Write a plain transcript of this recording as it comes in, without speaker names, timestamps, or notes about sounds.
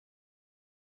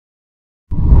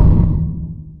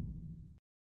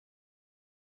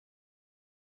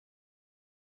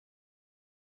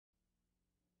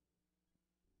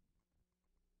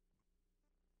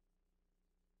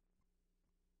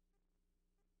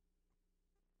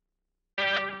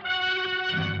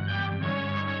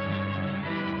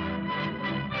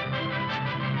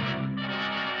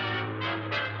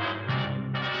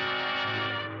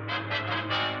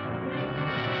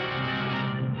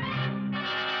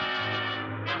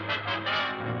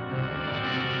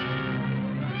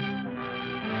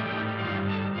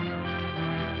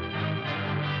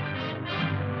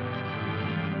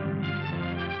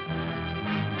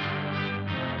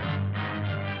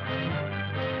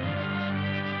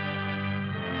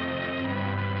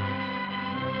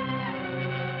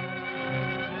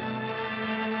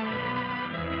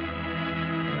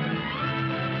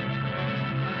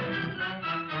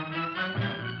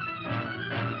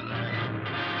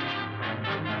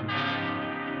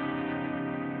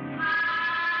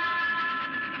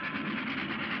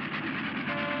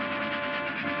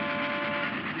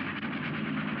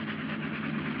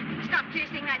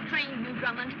that train, Hugh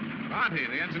Drummond. Auntie,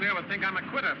 the engineer would think I'm a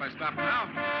quitter if I stop now.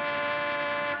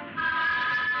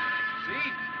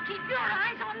 See? Keep your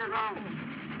eyes on the road.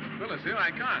 Phyllis, here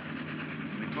I can't.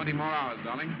 Only 20 more hours,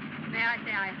 darling. May I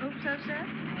say I hope so, sir?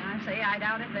 May I say I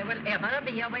doubt if there will ever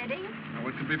be a wedding? Oh,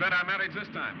 it could be better our marriage this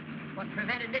time. What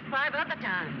prevented it 5 other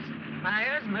times?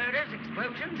 Fires, murders,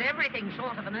 explosions, everything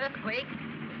short of an earthquake.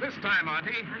 This time,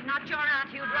 Auntie. I'm not your aunt,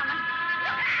 Hugh Drummond.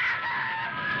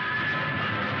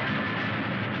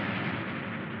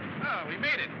 Oh, we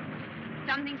made it.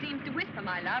 Something seems to whisper,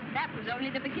 my love. That was only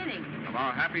the beginning. Of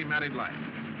our happy married life.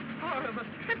 Or of a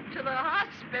trip to the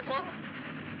hospital.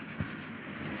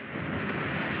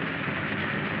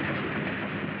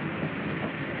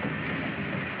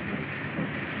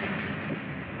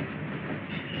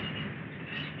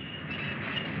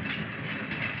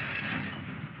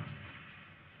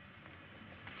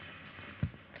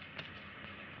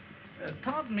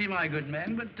 Pardon me, my good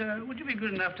man, but would you be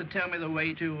good enough to tell me the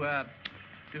way to, I've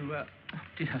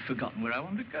forgotten where I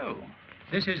want to go.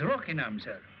 This is Rockingham,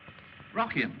 sir.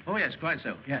 Rockingham. Oh, yes, quite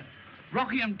so, yeah.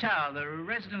 Rockingham Tower, the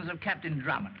residence of Captain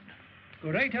Drummond. Go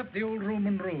right up the old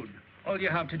Roman road. All you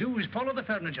have to do is follow the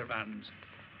furniture vans.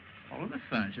 Follow the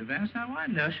furniture vans? Now, why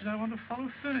on earth should I want to follow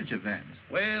furniture vans?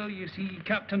 Well, you see,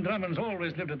 Captain Drummond's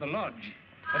always lived at the lodge.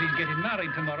 But he's getting married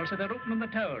tomorrow, so they're opening the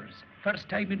towers. First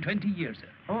time in 20 years, sir.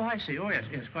 Oh, I see. Oh, yes,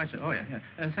 quite so. Oh, yeah.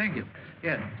 Thank you.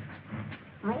 Yeah.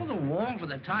 Rather warm for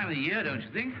the time of the year, don't you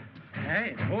think?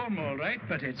 Hey, it's warm, all right,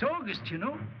 but it's August, you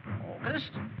know.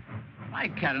 August? My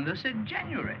calendar said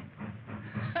January.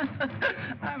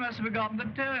 I must have forgotten to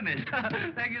turn it.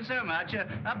 Thank you so much.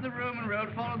 Up the Roman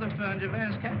road, follow the furniture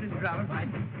vans, Captain Drummond. Bye.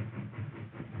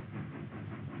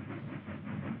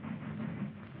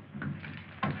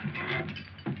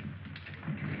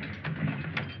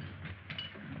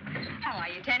 How are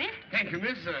you, Tenny? Thank you,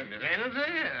 Miss Reynolds.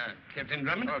 Captain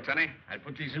Drummond. Oh, Tenny. I'll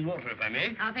put these in water, if I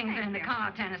may. How things are in the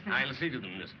car, Tennyson? I'll see to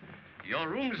them, miss. Your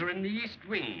rooms are in the east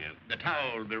wing. The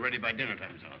tower will be ready by dinner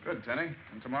time, sir. Good, Tenny.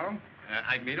 And tomorrow?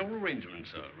 I've made all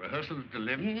arrangements, sir. Rehearsal at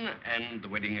 11 and the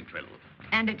wedding at 12.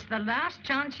 And it's the last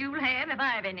chance you'll have if I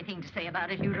have anything to say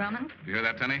about it, Hugh Drummond. You hear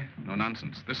that, Tenny? No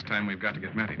nonsense. This time we've got to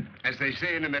get married. As they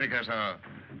say in America, sir,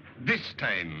 this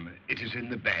time it is in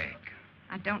the bag.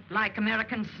 I don't like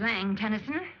American slang,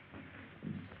 Tennyson.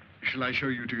 Shall I show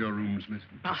you to your rooms, miss?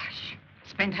 Bosh.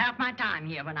 Spent half my time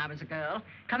here when I was a girl.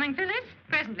 Coming, Phyllis?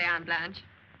 Presently, Aunt Blanche.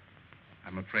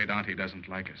 I'm afraid Auntie doesn't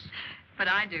like us. But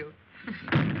I do.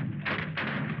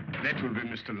 That will be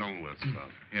Mr. Longworth, sir.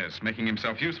 Yes, making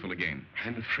himself useful again.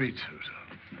 I'm afraid so,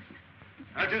 sir.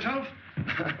 Hurt yourself?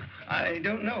 I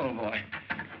don't know, old boy.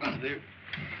 Well, the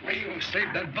way you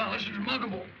saved that balance is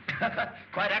remarkable.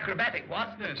 Quite acrobatic,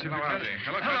 what? Yes, hello, Auntie.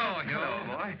 Hello,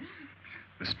 boy.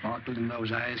 The sparkle in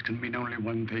those eyes can mean only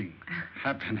one thing.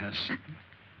 Happiness.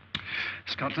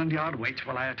 Scotland Yard waits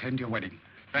while I attend your wedding.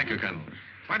 Thank you, Colonel.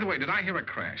 By the way, did I hear a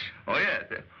crash? Oh, yes.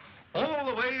 All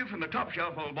the way from the top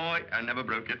shelf, old boy. I never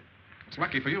broke it. It's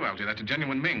lucky for you, Algy. That's a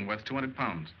genuine Ming worth 200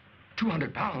 pounds.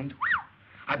 200 pounds?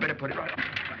 I better put it right up.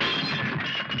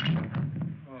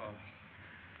 Oh.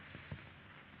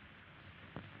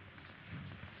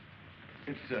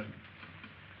 It's,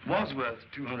 was worth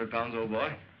 200 pounds, old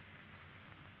boy.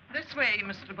 This way,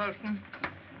 Mr. Bolton.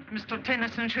 Mr.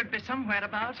 Tennyson should be somewhere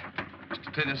about.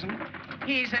 Mr. Tennyson?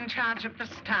 He's in charge of the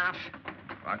staff.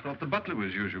 I thought the butler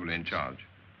was usually in charge.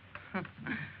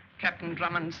 Captain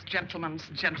Drummond's gentleman's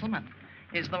gentleman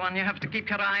is the one you have to keep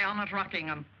your eye on at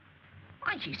Rockingham.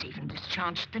 Why, he's even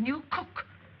discharged the new cook.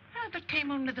 Oh, that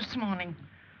came only this morning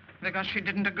because she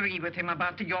didn't agree with him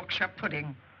about the Yorkshire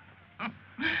pudding.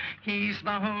 He's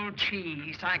the whole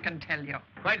cheese, I can tell you.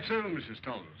 Quite so, Mrs.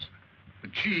 Thomas. The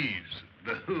cheese,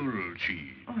 the whole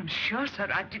cheese. Oh, I'm sure, sir,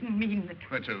 I didn't mean that.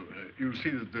 Quite so. You'll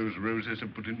see that those roses are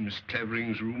put in Miss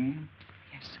Clavering's room.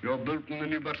 Yes, sir. You're Bolton, the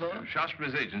new butler?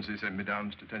 Shaftesbury's agency sent me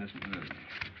down, Mr. Tennyson.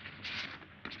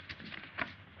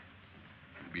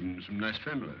 Been in some nice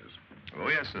families. Oh,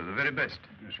 yes, sir, the very best.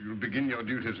 Yes, you'll begin your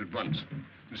duties at once.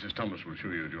 Mrs. Thomas will show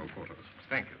you to your quarters.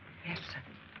 Thank you. Yes, sir.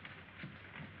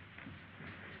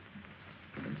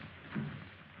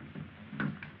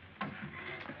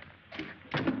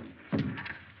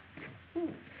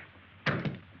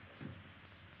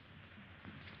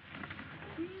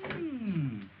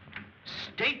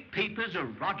 State papers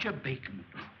of Roger Bacon.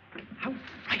 How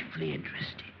frightfully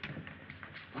interesting.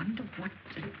 Wonder what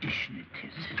edition it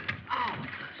is. Oh.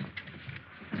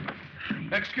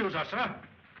 Excuse us, sir.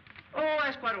 Oh,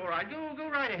 that's quite all right. Go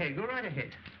right ahead. Go right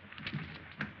ahead.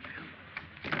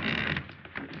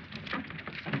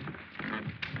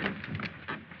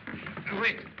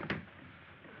 Wait.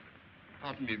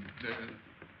 Pardon me,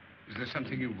 Is there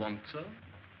something you want, sir?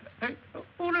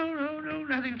 Oh, no,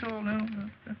 nothing at all, no.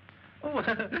 Oh,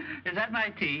 is that my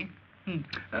tea?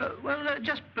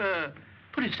 Just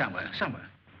put it somewhere.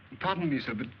 Pardon me,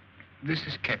 sir, but this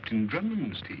is Captain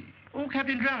Drummond's tea. Oh,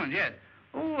 Captain Drummond, yes.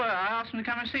 Oh, I asked him to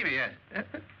come and see me, yes.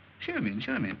 Show him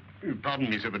in. Pardon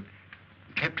me, sir, but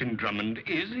Captain Drummond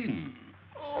is in.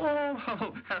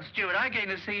 Oh, Stuart, I came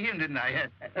to see him, didn't I?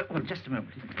 Well, just a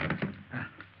moment.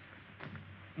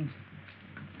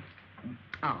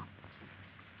 Oh.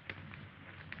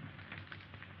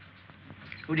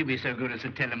 Would you be so good as to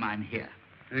tell him I'm here?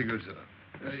 Very good, sir.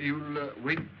 You'll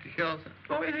wait here, sir?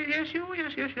 Oh,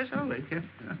 yes, I'll wait here.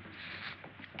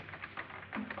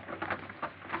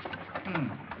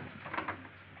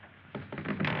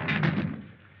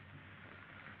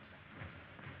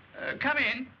 Come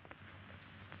in.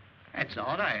 That's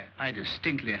odd. I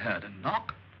distinctly heard a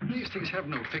knock. These things have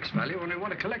no fixed value, only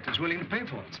what a collector's willing to pay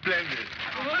for them. Splendid.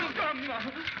 Welcome.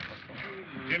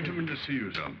 Gentlemen to see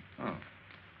you, sir. Oh.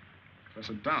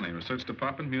 Professor Downey, Research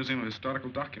Department, Museum of Historical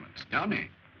Documents. Downey?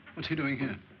 What's he doing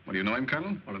here? Well, do you know him,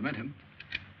 Colonel? Well, I met him.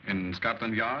 In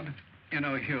Scotland Yard? You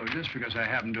know, Hugh, just because I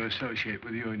happen to associate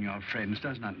with you and your friends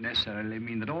does not necessarily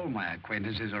mean that all my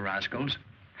acquaintances are rascals.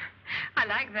 I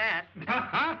like that.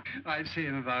 I've seen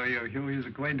him about you, Hugh. He's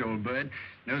a quaint old bird.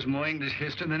 Knows more English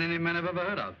history than any man I've ever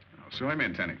heard of. Oh, so I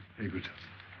meant, Tenny. Very good.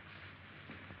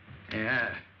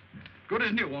 Yeah. Good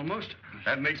as new, almost.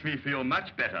 That makes me feel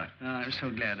much better. I'm so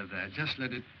glad of that. Just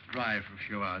let it dry for a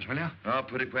few hours, will you? I'll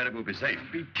put it where it will be safe.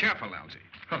 Be careful, Algy.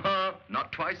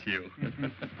 Not twice, Hugh.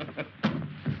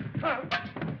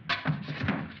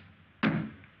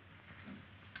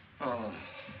 Oh.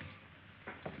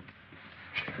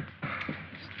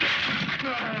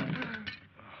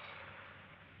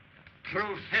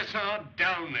 Professor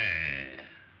Downey.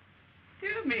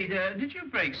 Dear me, did you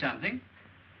break something?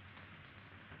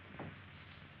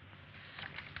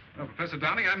 Well, Professor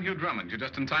Downey, I'm Hugh Drummond. You're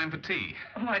just in time for tea.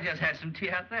 Oh, I just had some tea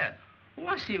out there. Oh,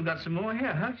 I see you've got some more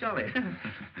here. How jolly.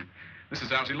 This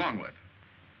is Algy Longworth.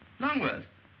 Longworth.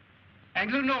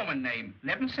 Anglo-Norman name,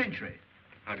 11th century.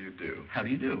 How do you do? How do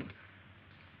you do?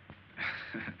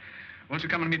 Won't you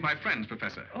come and meet my friends,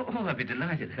 Professor? Oh, I'd be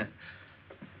delighted.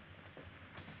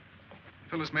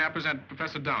 Phyllis, may I present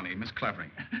Professor Downey, Miss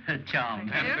Clavering.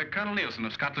 Charmed. And Colonel Nielsen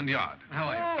of Scotland Yard. How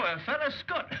are you? Oh, a fellow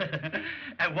Scot.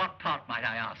 And what part, might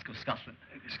I ask, of Scotland?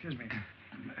 Excuse me.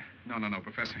 No,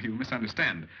 Professor, you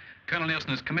misunderstand. Colonel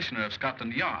Nielsen is Commissioner of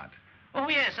Scotland Yard. Oh,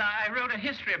 yes, I wrote a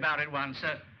history about it once.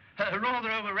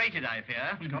 Rather overrated, I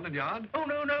fear. Scotland Yard? Oh,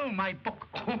 no, my book.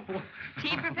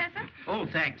 Tea, Professor? Oh,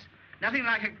 thanks. Nothing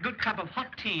like a good cup of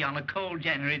hot tea on a cold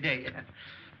January day.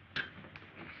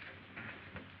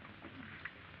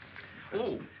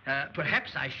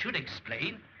 Perhaps I should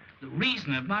explain the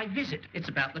reason of my visit. It's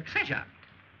about the treasure.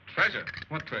 Treasure?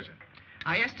 What treasure?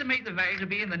 I estimate the value to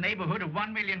be in the neighborhood of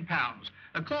 £1 million.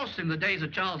 Of course, in the days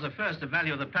of Charles I, the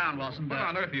value of the pound wasn't... What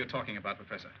on earth are you talking about,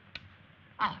 Professor?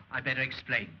 Oh, I better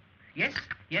explain. Yes,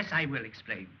 I will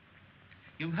explain.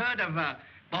 You've heard of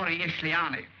Borri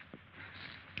Ishliani?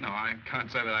 No, I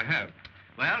can't say that I have.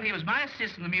 Well, he was my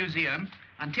assistant in the museum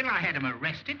until I had him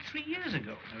arrested 3 years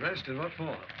ago. Arrested? What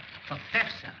for? For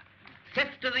theft, sir.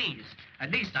 Theft of these.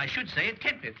 At least I should say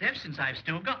attempted theft, since I've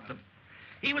still got them.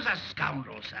 He was a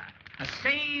scoundrel, sir. A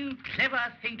sane, clever,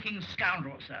 thinking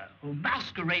scoundrel, sir, who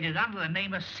masqueraded under the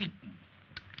name of Seton.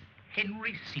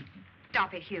 Henry Seton.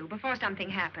 Stop it, Hugh, before something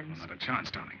happens. Well, not a chance,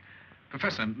 darling.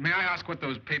 Professor, may I ask what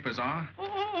those papers are?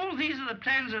 Oh, these are the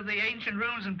plans of the ancient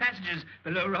rooms and passages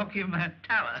below Rockham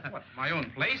Tower. What, my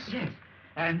own place? Yes.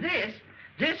 And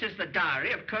this is the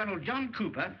diary of Colonel John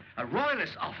Cooper, a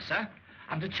royalist officer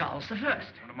under Charles I.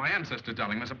 One of my ancestors,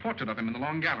 darling. There's a portrait of him in the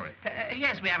long gallery.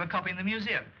 Yes, we have a copy in the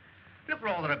museum. Look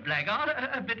rather a blackguard,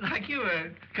 a bit like you,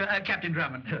 Captain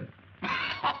Drummond.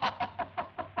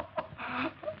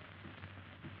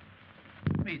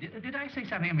 Did I say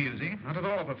something amusing? Not at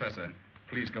all, Professor.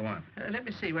 Please go on. Let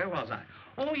me see, where was I?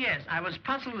 Oh, yes, I was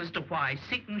puzzled as to why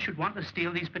Seton should want to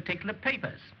steal these particular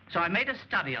papers. So I made a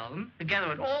study of them, together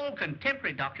with all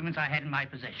contemporary documents I had in my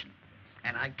possession.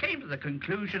 And I came to the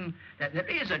conclusion that there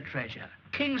is a treasure,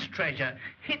 king's treasure,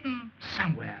 hidden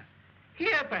somewhere.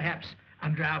 Here, perhaps,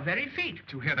 under our very feet.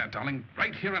 Do you hear that, darling?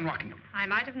 Right here in Rockingham. I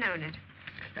might have known it.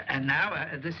 And now,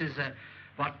 this is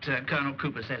what Colonel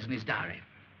Cooper says in his diary.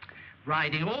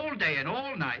 Riding all day and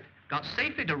all night, got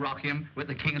safely to Rockingham with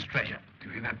the king's treasure. Do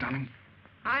you hear that, darling?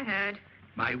 I heard.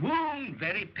 My wound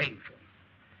very painful.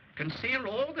 Concealed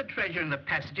all the treasure in the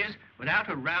passages without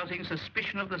arousing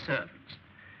suspicion of the servants.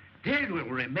 There it will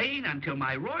remain until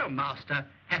my royal master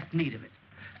hath need of it.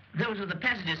 Those are the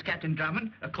passages, Captain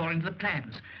Drummond, according to the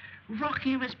plans.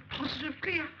 Rockingham is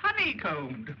positively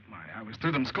honeycombed. Why, I was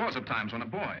through them scores of times when a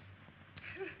boy.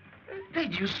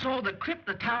 Then you saw the crypt,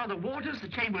 the Tower of the Waters, the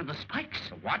Chamber of the Spikes?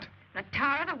 The what? The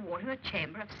Tower, the Water, the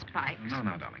Chamber of Spikes. No,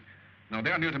 darling. No,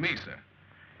 they're new to me, sir.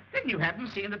 Then you haven't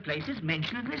seen the places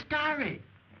mentioned in this diary.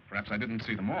 Perhaps I didn't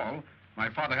see them all. My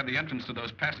father had the entrance to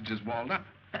those passages walled up.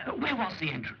 Where was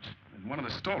the entrance? In one of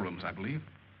the storerooms, I believe.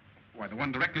 Why, the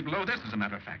one directly below this, as a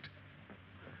matter of fact.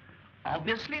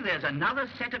 Obviously, there's another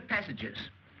set of passages.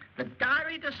 The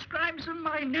diary describes them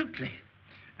minutely.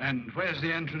 And where's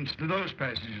the entrance to those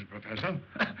passages, Professor?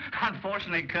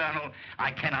 Unfortunately, Colonel,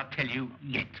 I cannot tell you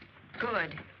yet.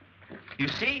 Good. You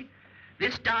see,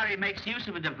 this diary makes use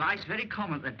of a device very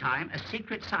common at the time, a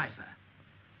secret cipher,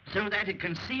 so that it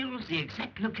conceals the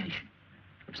exact location.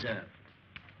 Observe.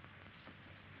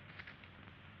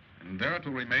 And there it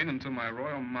will remain until my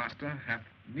royal master hath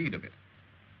need of it.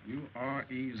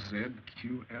 U-R-E-Z-Q-S-L-T-I-S.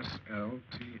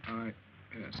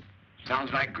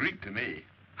 Sounds like Greek to me.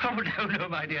 Oh, no,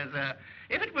 my dear sir.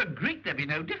 If it were Greek, there'd be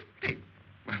no difficulty.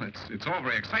 Well, it's all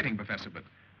very exciting, Professor, but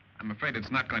I'm afraid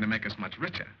it's not going to make us much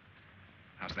richer.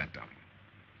 How's that, darling?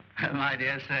 My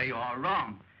dear sir, you are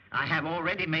wrong. I have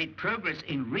already made progress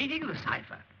in reading the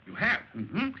cipher. You have?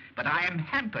 Mm-hmm. But I am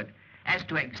hampered as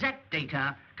to exact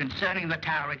data concerning the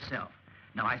tower itself.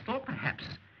 Now, I thought perhaps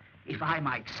if I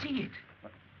might see it.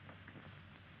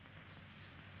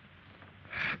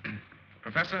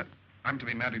 Professor, I'm to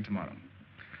be married tomorrow.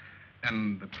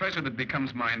 And the treasure that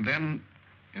becomes mine then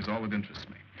is all that interests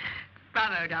me.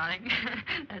 Bravo, darling.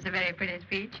 That's a very pretty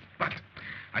speech. But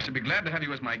I should be glad to have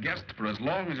you as my guest for as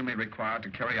long as you may require to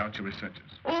carry out your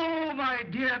researches. Oh, my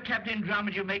dear Captain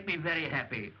Drummond, you make me very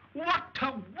happy. What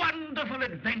a wonderful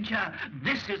adventure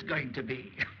this is going to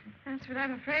be. That's what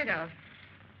I'm afraid of.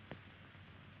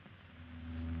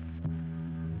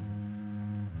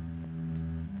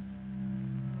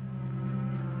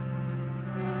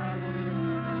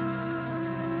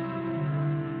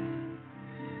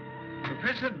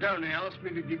 Professor Downey asked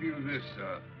me to give you this,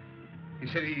 sir. He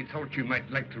said he thought you might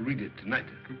like to read it tonight.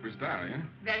 Cooper's diary, eh?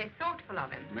 Very thoughtful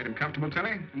of him. Made him comfortable,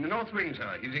 Telly? In the North Wing,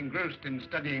 sir. He's engrossed in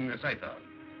studying the cipher.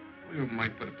 You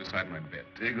might put it beside my bed.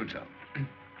 Very good, sir.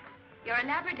 Your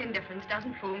elaborate indifference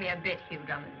doesn't fool me a bit, Hugh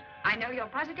Drummond. I know you're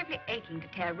positively aching to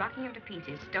tear Rockingham to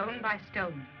pieces, stone by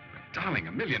stone. But darling,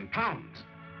 £1 million.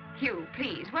 Hugh,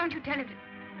 please, won't you tell him to...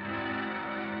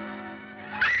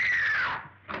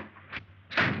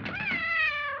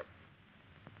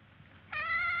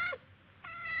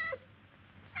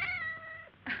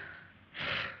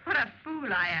 What a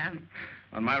fool I am.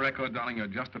 On my record, darling, you're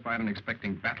justified in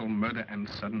expecting battle, murder, and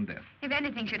sudden death. If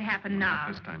anything should happen now...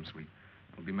 Not this time, sweet.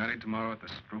 We'll be married tomorrow at the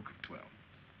stroke of 12.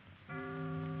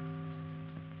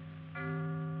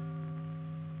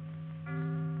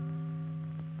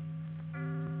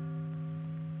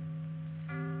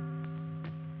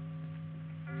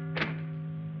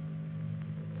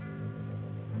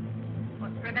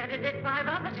 What prevented it 5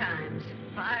 other times?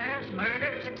 Fires,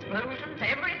 murders, explosions,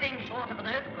 everything short of an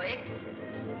earthquake.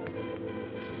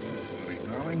 Sweet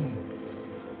darling,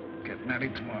 get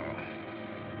married tomorrow.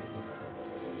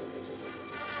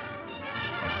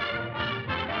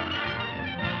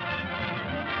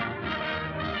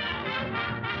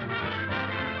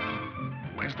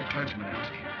 Where's the clergyman,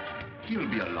 Elsie? He'll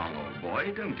be along, old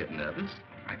boy. Don't get nervous.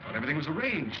 I thought everything was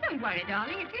arranged. Don't worry,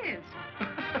 darling, it is.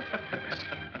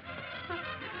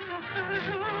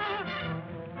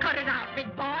 Cut it out,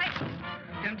 big boy.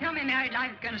 Don't tell me married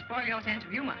life is going to spoil your sense of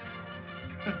humor.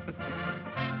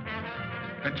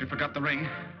 Bet you forgot the ring.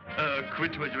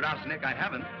 Quit with your ass, Nick. I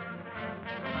haven't.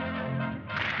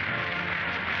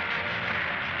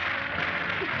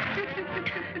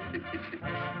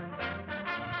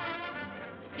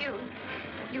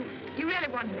 You really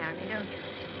want to marry me, don't you?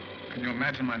 Can you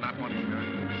imagine my not wanting to marry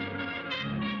you?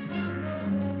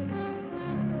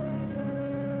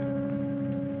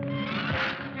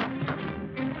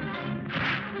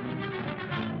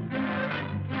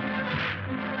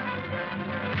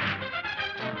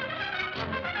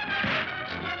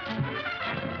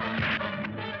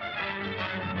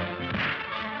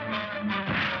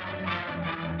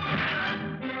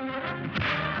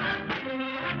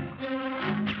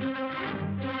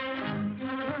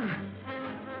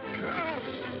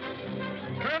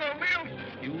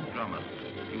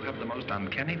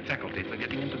 Uncanny faculty for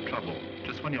getting into trouble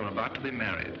just when you're about to be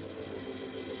married.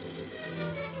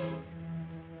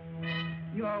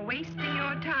 You're wasting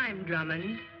your time,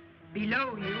 Drummond.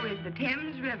 Below you is the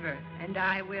Thames River, and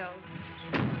I will...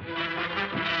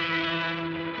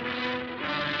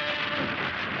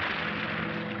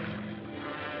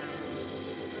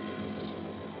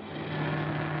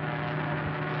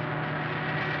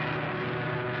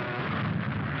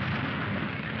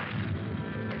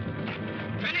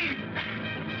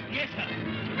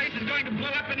 going to blow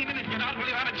up any minute. Get out while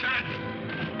you have a chance.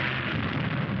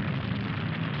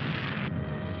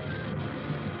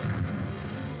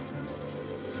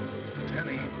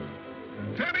 Tenny.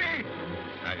 Tenny!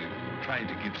 I tried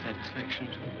to give satisfaction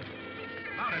to him.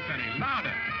 Louder, Tenny,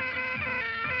 louder.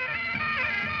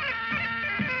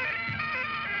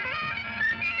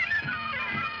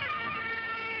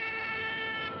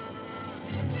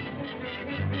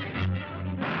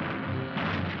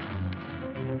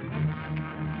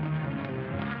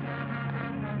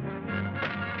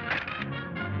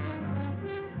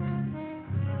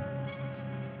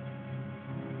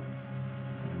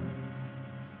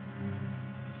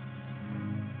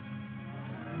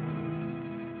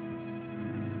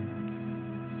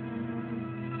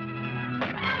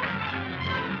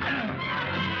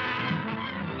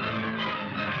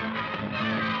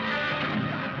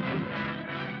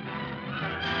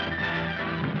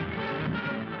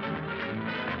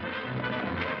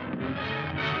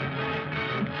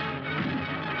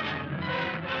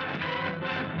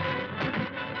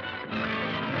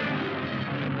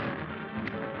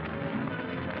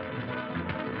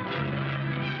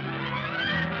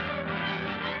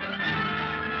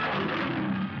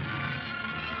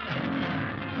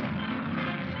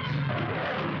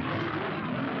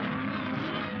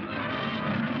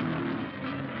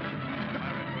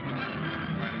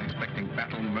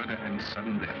 Murder and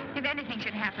sudden death. If anything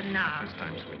should happen now. This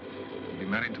time, sweet. We'll be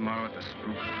married tomorrow at the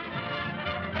Spruce.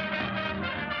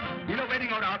 You know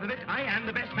wedding or out of it, I am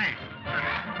the best man.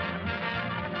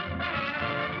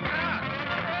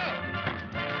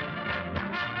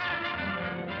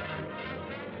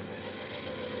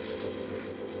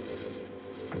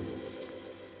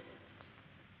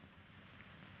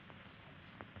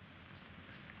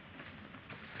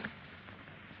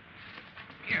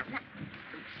 Here, what?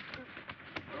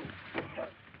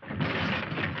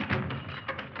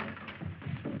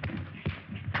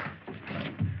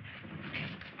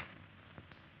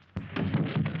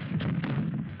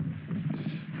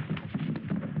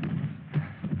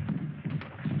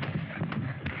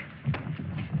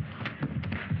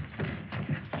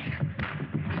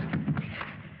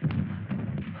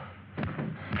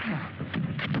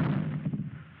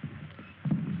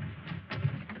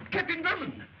 Captain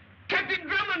Drummond! Captain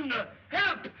Drummond!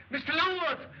 Help! Mr.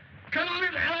 Longworth! Colonel...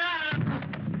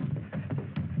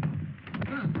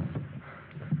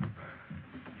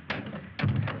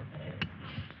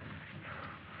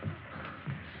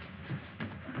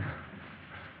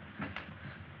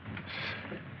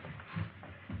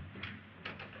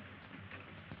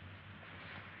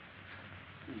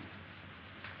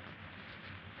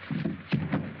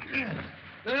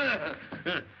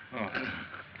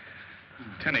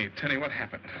 Tenny, what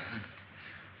happened?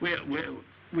 We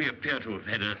appear to have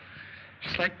had a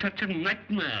slight touch of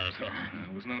nightmare, sir.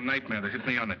 There was no nightmare that hit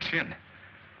me on the chin.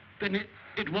 Then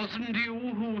it wasn't you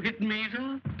who hit me,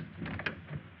 sir?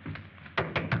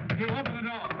 Hey, open the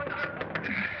door.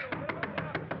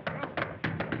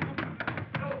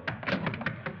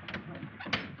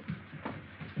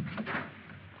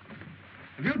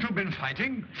 Have you two been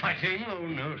fighting? Fighting? Oh,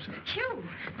 no, sir. Hugh,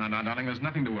 No, darling, there's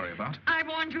nothing to worry about. I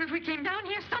warned you if we came down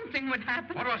here, something would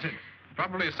happen. What was it?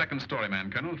 Probably a second story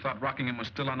man, Colonel. Thought Rockingham was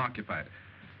still unoccupied.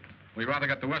 We rather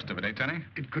got the worst of it, eh, Tenny?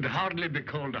 It could hardly be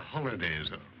called a holiday,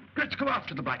 sir. Let's go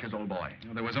after the blackguards, old boy.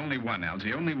 No, there was only one,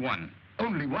 Algy, only one.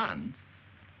 Only one?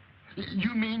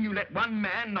 You mean you let one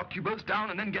man knock you both down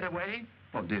and then get away?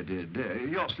 Oh, dear,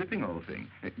 you're slipping, old thing.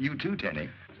 You too, Tenny.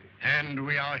 And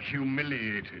we are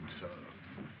humiliated, sir.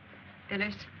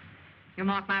 Phyllis, you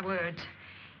mark my words.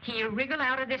 He'll wriggle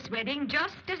out of this wedding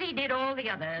just as he did all the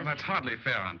others. Well, that's hardly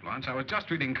fair, Aunt Blanche. I was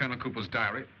just reading Colonel Cooper's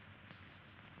diary.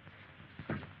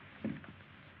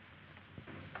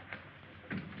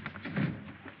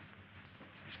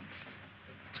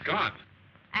 It's gone.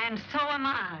 And so am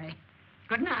I.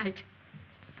 Good night.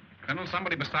 Colonel,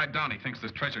 somebody beside Downey thinks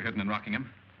there's treasure hidden in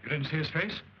Rockingham. You didn't see his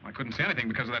face? I couldn't see anything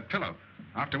because of that pillow.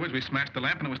 Afterwards, we smashed the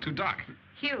lamp and it was too dark.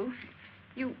 Hugh,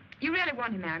 you really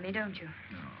want to marry me, don't you?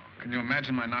 No. Can you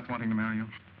imagine my not wanting to marry you?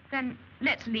 Then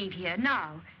let's leave here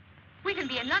now. We can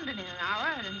be in London in an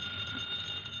hour and...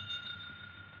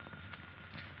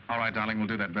 All right, darling, we'll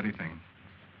do that very thing.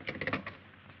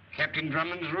 Captain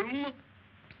Drummond's room?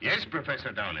 Yes,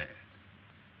 Professor Downey.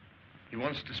 He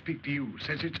wants to speak to you.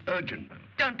 Says it's urgent.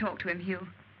 Don't talk to him, Hugh.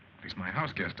 He's my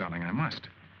house guest, darling. I must.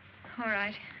 All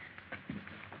right.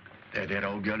 There,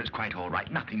 old girl. It's quite all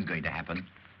right. Nothing's going to happen.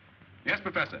 Yes,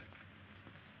 Professor.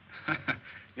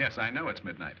 Yes, I know it's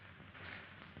midnight.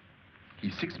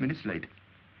 He's 6 minutes late.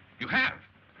 You have?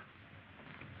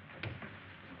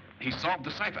 He solved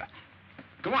the cipher.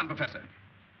 Go on, Professor.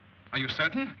 Are you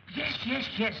certain? Yes, yes,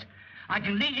 yes. I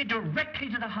can lead you directly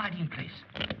to the hiding place.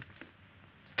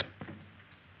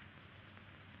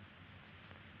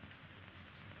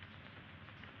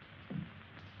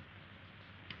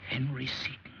 Henry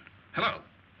Seton. Hello.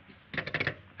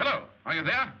 Hello, are you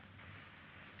there?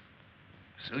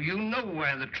 So you know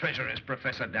where the treasure is,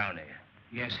 Professor Downey.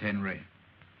 Yes, Henry.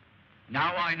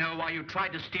 Now I know why you tried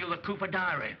to steal the Cooper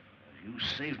diary. You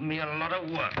saved me a lot of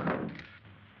work.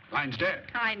 Line's dead.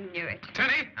 I knew it.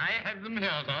 Tenny? I have them here,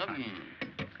 sir.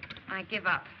 I give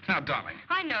up. Now, darling.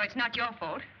 I know it's not your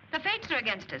fault. The fates are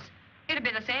against us. It'd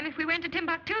be the same if we went to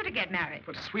Timbuktu to get married.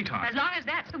 But, sweetheart. As long as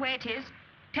that's the way it is.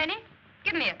 Tenny,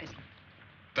 give me a pistol.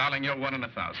 Darling, you're 1 in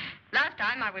 1,000. Last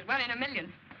time I was 1 in a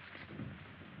million.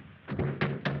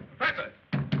 Professor!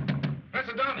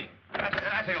 Professor Downey!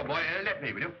 I say, old boy, let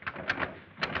me, will you?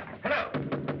 Hello.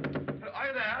 Are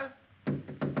you there?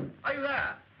 Are you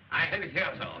there? I have it here,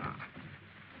 sir.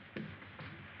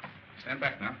 Stand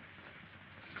back now.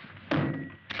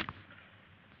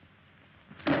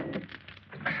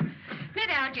 Let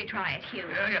Algie try it, Hugh.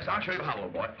 Yes, I'll show you how,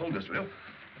 old boy. Hold this, will you?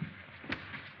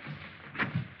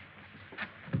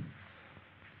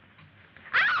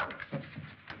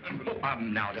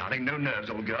 Now, darling, no nerves,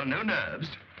 old girl, no nerves.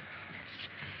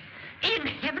 In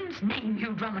heaven's name,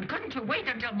 Hugh Drummond, couldn't you wait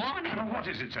until morning? Oh, what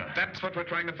is it, sir? That's what we're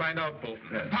trying to find out,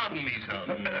 Bolton. Pardon me, sir.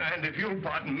 And if you'll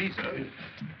pardon me, sir.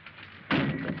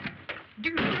 Do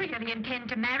you really intend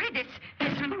to marry this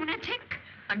lunatic?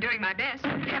 I'm doing my best.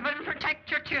 Heaven protect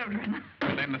your children.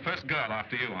 We'll name the first girl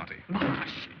after you, Auntie.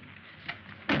 Bosh.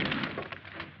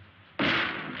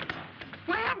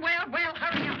 Well,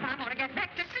 hurry up. I want to get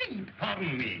back to sleep.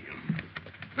 Pardon me.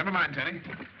 Never mind, Tenny.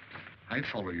 I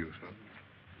follow you, sir.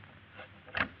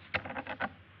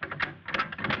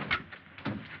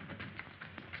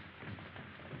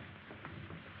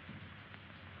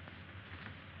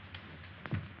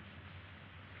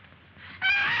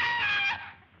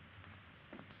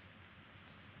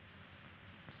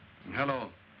 Hello.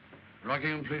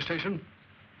 Rockingham Police Station?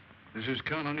 This is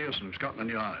Colonel Nielsen of Scotland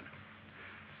Yard.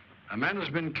 A man has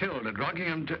been killed at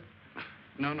Rockingham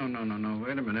No.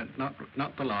 Wait a minute.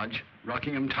 Not the lodge.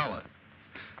 Rockingham Tower.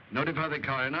 Notify the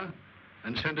coroner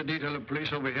and send a detail of police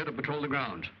over here to patrol the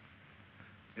grounds.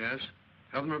 Yes?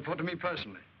 Have them report to me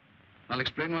personally. I'll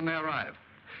explain when they arrive.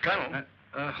 Colonel?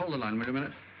 Hold the line, wait a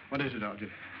minute. What is it, Archie?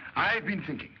 I've been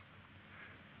thinking.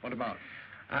 What about?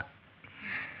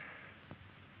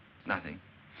 Nothing.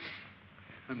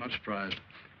 I'm not surprised.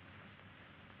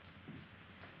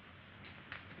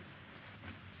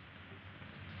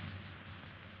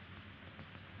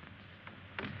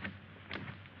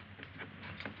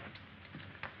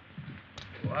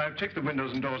 Well, I've checked the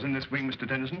windows and doors in this wing, Mr.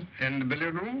 Tennyson. And the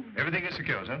billiard room? Everything is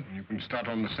secure, sir. You can start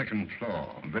on the 2nd floor.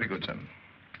 Very good, sir.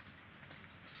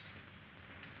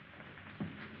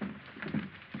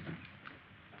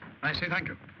 I say thank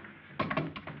you.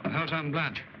 How's Aunt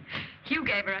Blanche? Hugh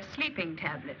gave her a sleeping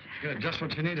tablet. Good, just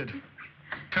what she needed.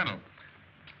 Colonel,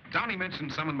 Downey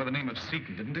mentioned someone by the name of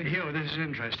Seton, didn't he? Hugh, this is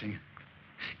interesting.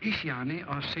 Ishiani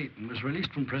or Seton was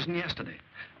released from prison yesterday.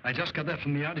 I just got that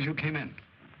from the yard as you came in.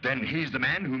 Then he's the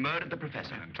man who murdered the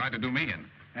professor. And tried to do me in.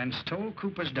 And stole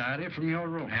Cooper's diary from your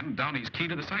room. And Downey's key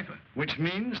to the cipher. Which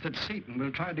means that Seton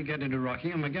will try to get into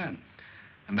Rockingham again.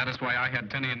 And that is why I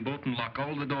had Tenny and Bolton lock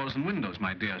all the doors and windows,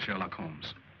 my dear Sherlock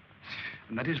Holmes.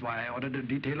 And that is why I ordered a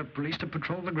detail of police to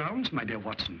patrol the grounds, my dear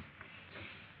Watson.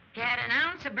 If you had an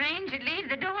ounce of brains, you'd leave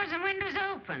the doors and windows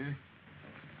open.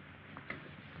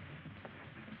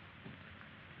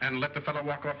 And let the fellow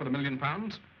walk off with £1 million?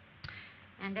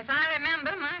 And if I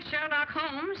remember my Sherlock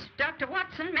Holmes, Dr.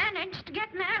 Watson managed to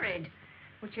get married,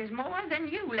 which is more than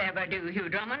you'll ever do, Hugh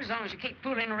Drummond, as long as you keep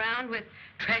fooling around with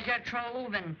treasure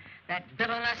trove and that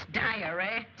villainous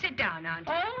diary. Sit down, Auntie.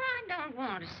 Oh, I don't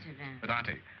want to sit down. But,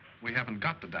 Auntie, we haven't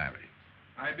got the diary.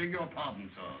 I beg your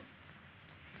pardon, sir.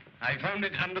 I found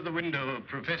it under the window of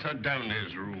Professor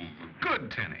Downey's room. Good,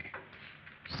 Tenny.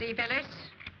 See, Phyllis?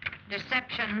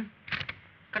 Deception,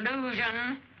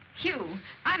 collusion. Hugh,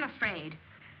 I'm afraid.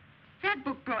 That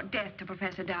book brought death to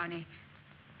Professor Downey.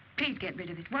 Please get rid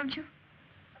of it, won't you?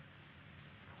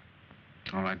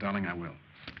 All right, darling, I will.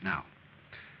 Now,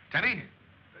 Tenny,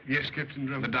 Yes, Captain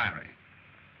Drummond. the diary.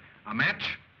 A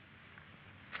match.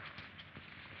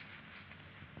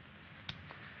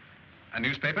 A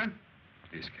newspaper.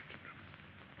 Yes, Captain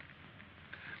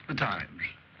Drummond. The Times.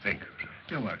 Thank you, sir.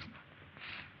 You're welcome.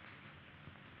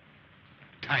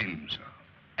 Time, sir.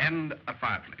 And a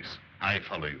fireplace. I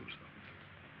follow you, sir.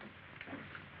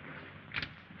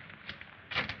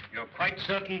 You're quite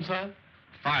certain, sir?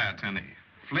 Fire, Tenny.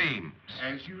 Flames.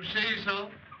 As you say, sir.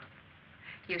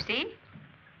 You see?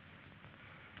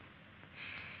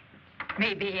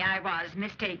 Maybe I was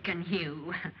mistaken,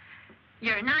 Hugh.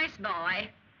 You're a nice boy.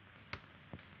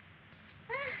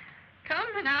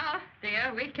 Come now,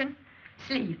 dear, we can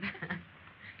sleep.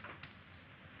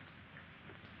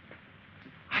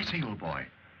 I say, old boy,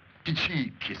 did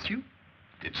she kiss you?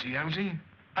 Did she, Elsie?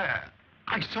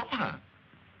 I saw her.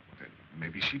 Then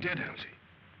maybe she did, Elsie.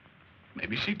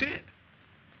 Maybe she did.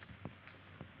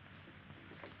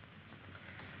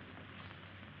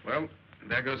 Well,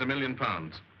 there goes £1 million.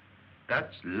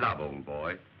 That's love, old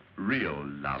boy. Real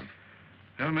love.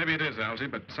 Well, maybe it is, Elsie,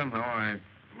 but somehow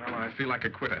I feel like a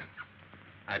quitter.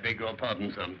 I beg your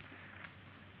pardon, son.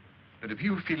 But if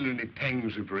you feel any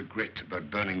pangs of regret about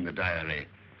burning the diary,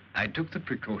 I took the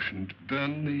precaution to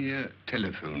burn the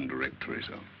telephone directory,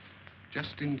 sir.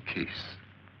 Just in case.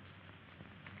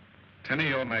 Tenny,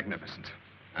 you're magnificent.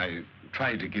 I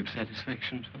try to give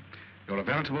satisfaction, sir. You're a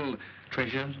veritable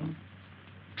Treasure, sir?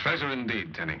 treasure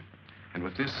indeed, Tenny. And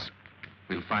with this,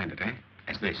 we'll find it, eh?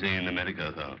 As they say in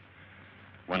America, sir,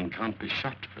 one can't be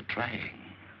shot for trying.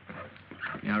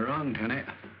 You're wrong, Tenny.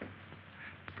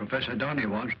 Professor Donny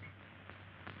was.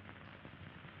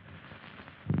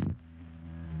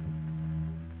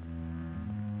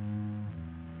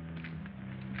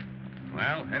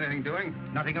 Well, anything doing?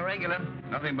 Nothing irregular.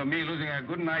 Nothing but me losing a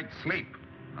good night's sleep.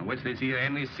 I wish this here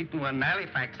Henry Seton were in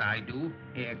Halifax, I do.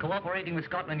 Yeah, cooperating with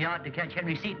Scotland Yard to catch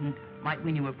Henry Seton might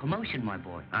win you a promotion, my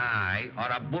boy. Aye, or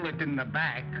a bullet in the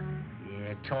back.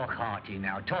 Yeah, talk hearty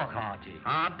now, talk hearty.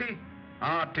 Hearty?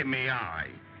 Hearty me eye.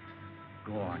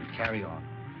 Go on, carry on.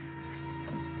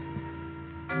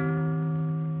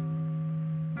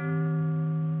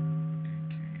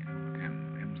 Okay,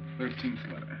 and the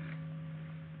 13th letter.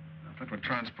 Now, if that were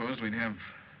transposed, we'd have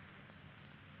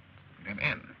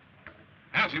N.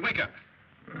 Elsie, wake up.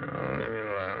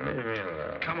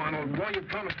 Come on, old boy, you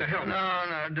promised to help.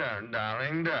 No, don't,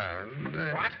 darling, don't.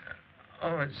 What?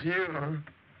 Oh, it's you, huh?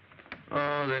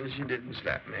 Oh, then she didn't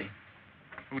slap me.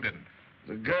 Who didn't?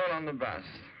 The girl on the bus.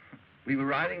 We were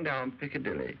riding down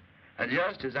Piccadilly, and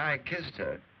just as I kissed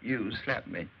her, you slapped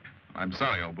me. I'm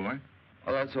sorry, old boy.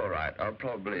 Oh, that's all right. I'll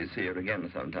probably see her again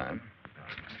sometime.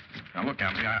 Now, look,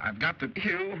 Elsie, I've got to...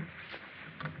 Hugh,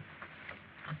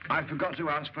 I forgot to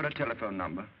ask for a telephone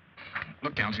number.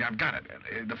 Look, Elsie, I've got it.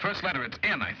 The first letter, it's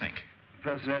N, I think.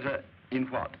 First letter in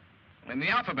what? In the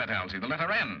alphabet, Elsie, the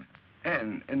letter N.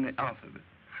 N in the alphabet.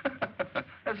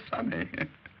 That's funny.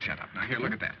 Shut up. Now, here,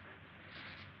 look at that.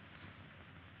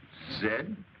 Z,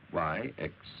 Y,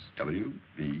 X, W,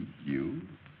 V, U.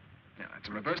 Yeah, it's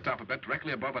a reversed alphabet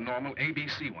directly above a normal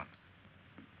ABC one.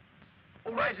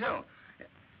 Oh, right, hell.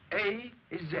 A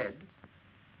is Z,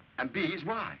 and B is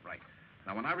Y. Right.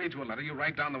 Now, when I read you a letter, you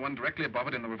write down the one directly above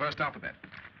it in the reversed alphabet.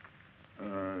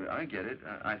 I get it.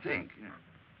 I think.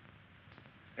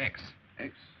 Yeah. X.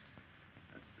 X.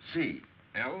 C.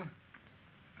 L.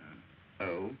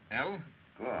 O. L.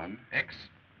 Go on. X.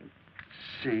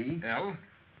 C. L.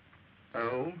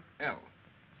 O. L.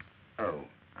 O.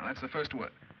 Now, that's the first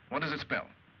word. What does it spell?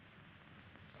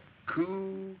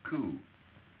 Cuckoo.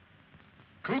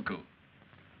 Cuckoo.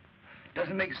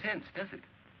 Doesn't make sense, does it?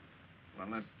 Well,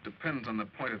 that depends on the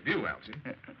point of view, Elsie.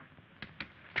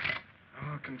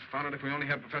 Oh, confound it, if we only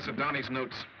had Professor Downey's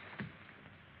notes.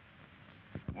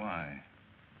 Y.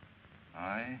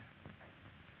 I.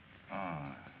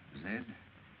 R. Z.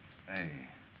 A.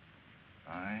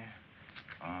 I.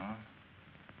 R.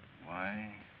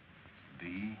 Y.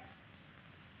 D.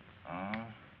 R.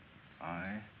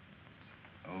 I.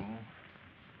 O.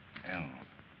 L.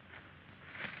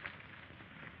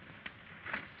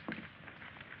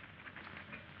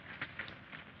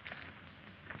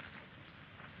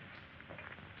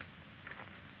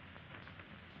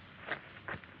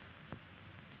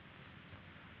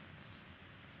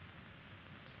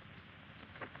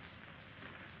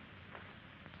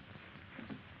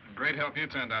 Great help you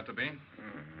turned out to be.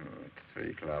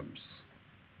 3 clubs.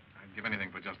 I'd give anything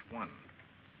for just one.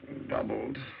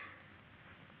 Doubled.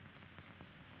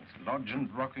 It's Lodge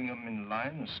and Rockingham in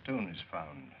line, a stone is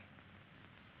found.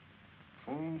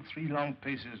 Full 3 long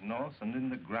paces north, and in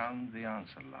the ground the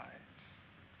answer lies.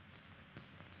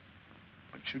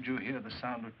 But should you hear the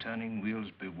sound of turning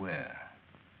wheels, beware.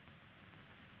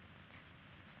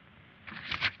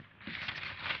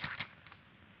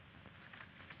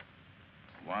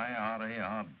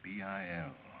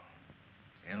 Y-R-A-R-B-I-L.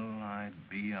 L-I-B-R-A-R-Y.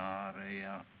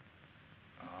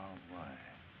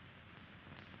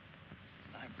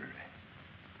 Library.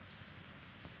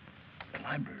 The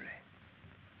library.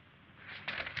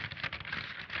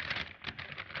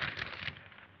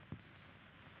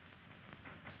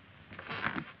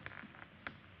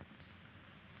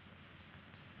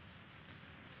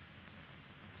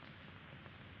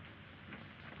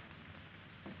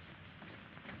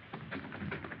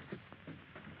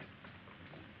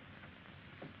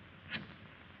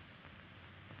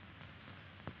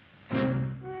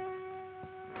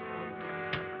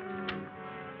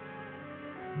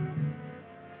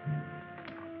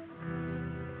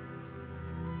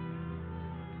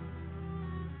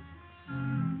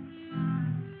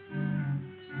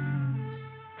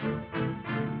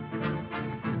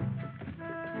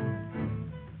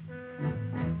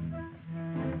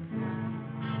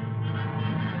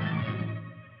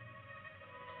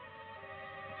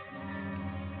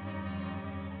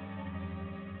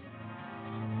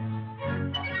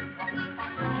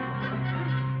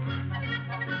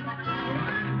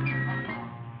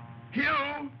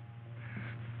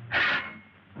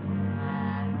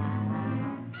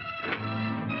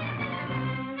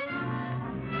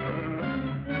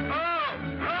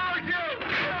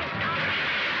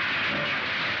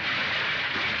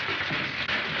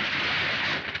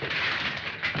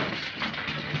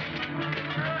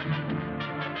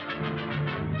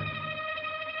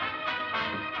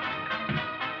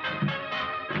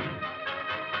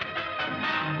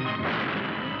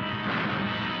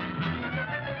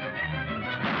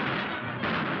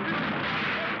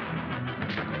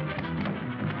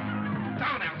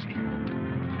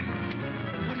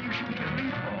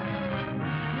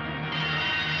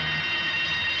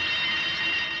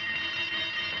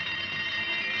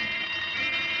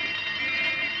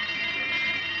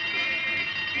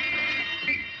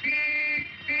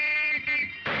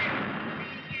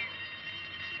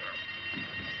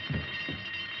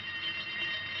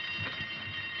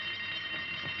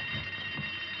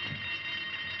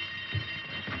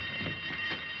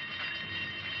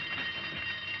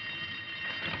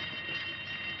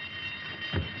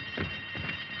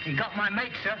 He got my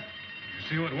mate, sir. You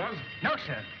see who it was? No,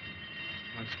 sir.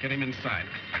 Let's get him inside.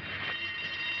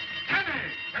 Tenny!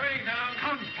 Hurry down.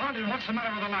 Confound it, what's the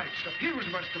matter with the lights? The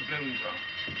fuse must have blown, sir.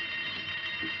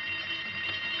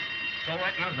 It's all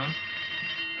right now, son.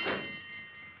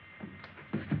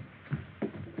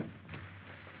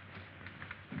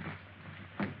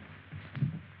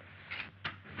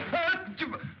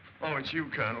 Oh, it's you,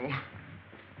 Colonel.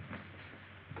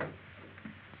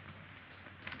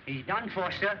 He's done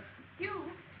for, sir.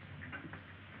 You?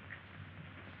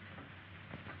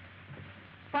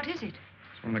 What is it?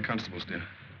 It's one of the constables, dear.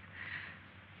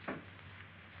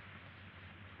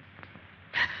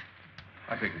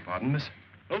 I beg your pardon, miss.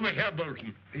 Over here,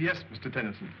 Bolton. Yes, Mr.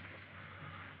 Tennyson.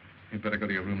 You'd better go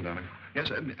to your room, darling.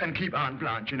 Yes, and keep Aunt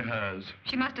Blanche in hers.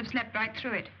 She must have slept right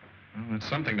through it. Well, that's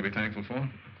something to be thankful for.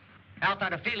 Alf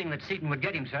had a feeling that Seaton would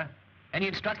get him, sir. Any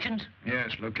instructions?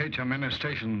 Yes, locate your men at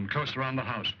station close around the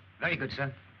house. Very good,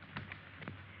 sir.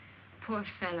 Poor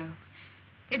fellow.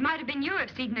 It might have been you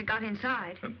if Seaton had got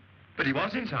inside. But he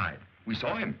was inside. We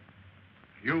saw him.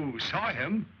 You saw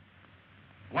him?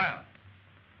 Well,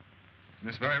 In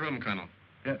this very room, Colonel.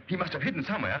 He must have hidden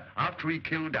somewhere after he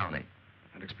killed Downey.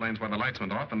 That explains why the lights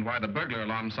went off and why the burglar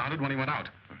alarm sounded when he went out.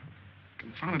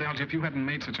 Confound it, Algy, if you hadn't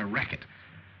made such a racket.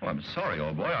 Oh, I'm sorry,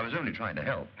 old boy. I was only trying to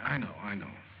help. I know.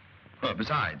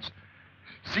 Besides,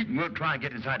 Seaton won't try and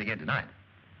get inside again tonight.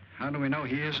 how do we know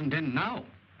he isn't in now?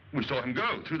 We saw him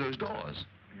go through those doors.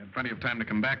 He had plenty of time to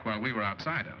come back while we were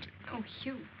outside, Algy. Oh,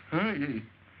 Hugh. Huh?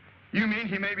 You mean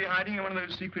he may be hiding in one of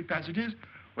those secret passages,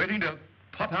 waiting to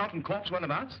pop out and corpse one of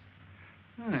us?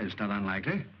 It's not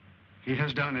unlikely. He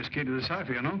has down his key to the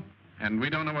cipher, you know. And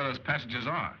we don't know where those passages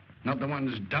are. Not the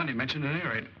ones Downey mentioned at any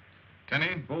rate.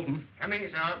 Tenny, Bolton. Coming,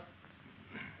 sir.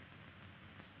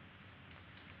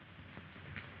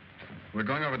 We're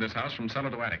going over this house from cellar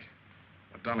to attic.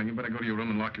 But, darling, you better go to your room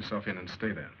and lock yourself in and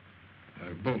stay there.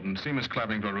 Bolton, see Miss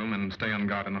Clavering to her room and stay on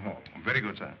guard in the hall. Very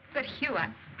good, sir. But, Hugh,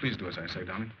 Please do as I say,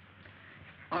 darling.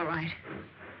 All right.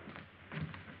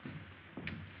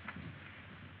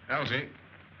 Algy,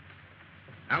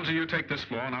 you take this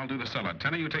floor and I'll do the cellar.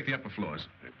 Tenny, you take the upper floors.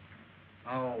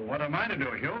 Oh, what am I to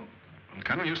do, Hugh? Well,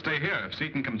 Colonel, you stay here. If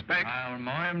Seaton comes back... I'll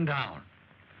mow him down.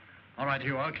 All right,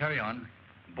 Hugh, I'll carry on.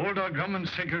 Bulldog Drummond,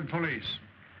 Secret Police.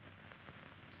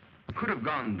 Could have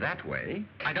gone that way.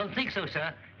 I don't think so,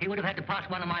 sir. He would have had to pass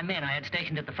one of my men I had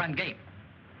stationed at the front gate.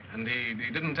 And he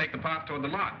didn't take the path toward the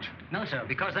lodge. No, sir,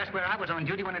 because that's where I was on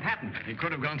duty when it happened. He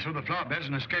could have gone through the flower beds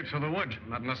and escaped through the woods.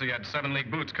 Not unless he had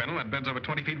 7-league boots, Colonel. That bed's over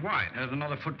 20 feet wide. There's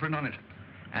another footprint on it.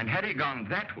 And had he gone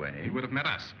that way... He would have met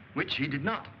us. Which he did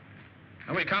not.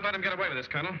 And we can't let him get away with this,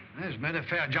 Colonel. He's made a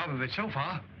fair job of it so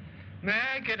far. May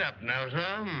I get up now,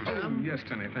 sir? Oh, yes,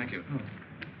 Tenny, thank you.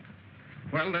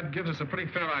 Well, that gives us a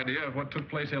pretty fair idea of what took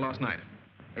place here last night.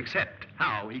 Except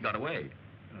how he got away.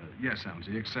 Yes,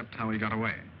 Algy, except how he got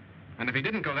away. And if he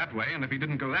didn't go that way, and if he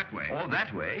didn't go that way... Or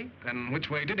that way. Then which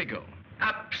way did he go?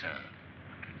 Up, sir.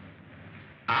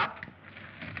 Up?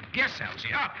 Yes, Algy,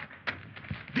 up.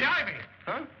 The ivy!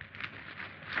 Huh?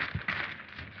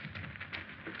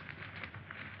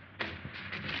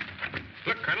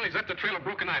 Look, Colonel, he's left a trail of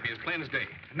broken ivy as plain as day.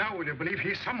 Now, will you believe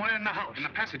he's somewhere in the house? In the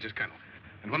passages, Colonel.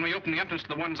 And when we open the entrance to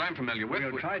the ones I'm familiar with...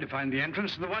 We'll try to find the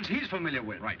entrance to the ones he's familiar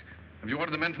with. Right. Have you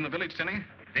ordered the men from the village, Tenny?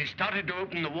 They started to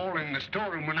open the wall in the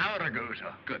storeroom an hour ago,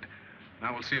 sir. Good.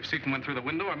 Now we'll see if Seaton went through the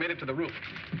window or made it to the roof.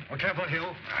 Oh, careful,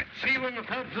 Hugh. Right. See you on the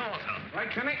third floor, sir.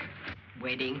 Right, Tenny?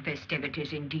 Wedding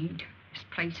festivities, indeed. This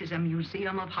place is a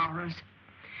museum of horrors.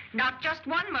 Not just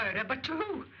one murder, but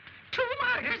two. 2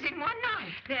 murders in one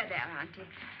night. There, Auntie.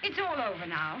 It's all over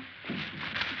now.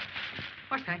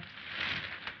 What's that?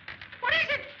 What is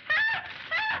it?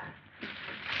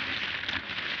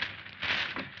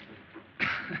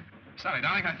 Sorry,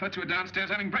 darling. I thought you were downstairs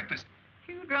having breakfast.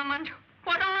 Hugh Drummond,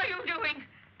 what are you doing?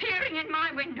 Peering in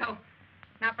my window.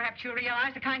 Now, perhaps you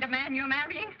realize the kind of man you're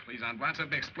marrying? Please, Aunt Blanche, let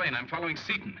me explain. I'm following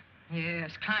Seaton.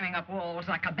 Yes, climbing up walls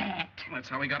like a bat. Well, that's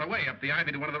how he got away, up the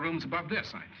ivy to one of the rooms above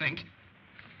this, I think.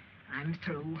 I'm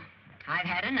through. I've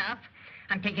had enough.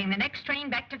 I'm taking the next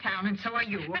train back to town, and so are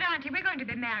you. But, Auntie, we're going to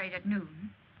be married at noon.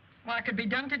 Well, I could be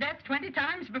done to death 20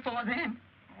 times before then.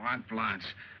 Oh, Aunt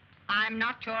Blanche. I'm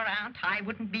not your aunt. I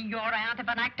wouldn't be your aunt if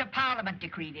an act of Parliament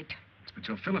decreed it. But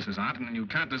you're Phyllis's aunt, and you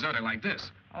can't desert her like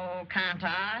this. Oh, can't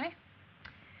I?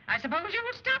 I suppose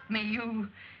you'll stop me, you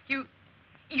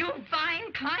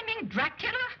vine-climbing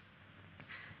Dracula?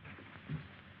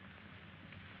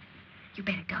 You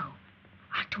better go.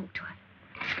 I'll talk to her.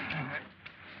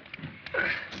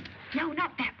 No,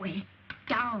 not that way.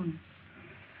 Down.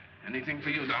 Anything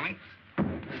for you, darling.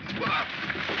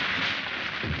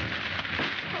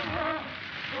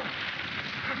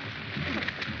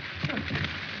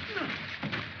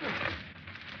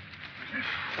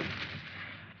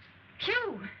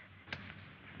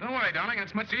 darling.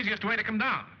 That's much the easiest way to come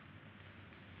down.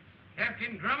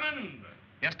 Captain Drummond!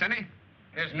 Yes, Tenny?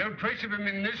 There's no trace of him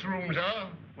in this room, sir.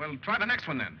 Well, try the next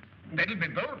one, then. That'll be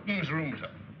Bolton's room, sir.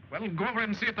 Well, go over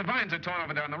and see if the vines are torn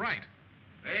over there on the right.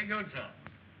 Very good, sir.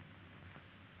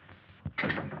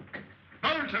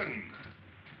 Bolton!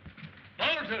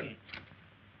 Bolton!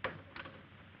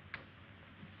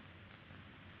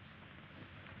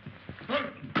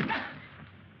 Bolton!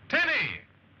 Tenny!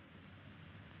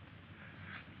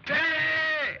 Tenny!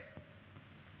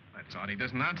 That's odd he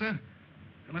doesn't answer.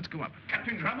 Now, let's go up.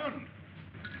 Captain Drummond!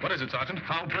 What is it, Sergeant?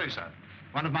 Foul play, sir.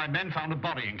 One of my men found a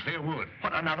body in clear wood.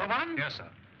 What, another one? Yes, sir.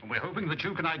 And we're hoping that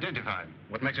you can identify him.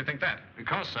 What makes you think that?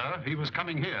 Because, sir, he was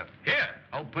coming here. Here?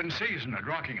 Open season at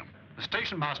Rockingham. The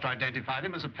station master identified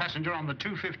him as a passenger on the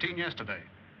 2:15 yesterday.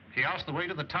 He asked the way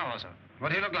to the tower, sir. What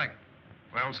did he look like?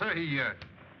 Well, sir,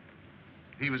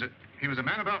 he was a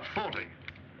man about 40,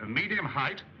 of medium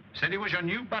height. Said he was your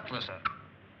new butler, sir.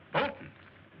 Bolton.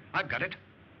 I've got it.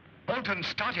 Bolton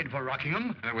started for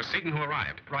Rockingham. And it was Seaton who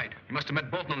arrived. Right. He must have met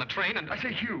Bolton on the train and... I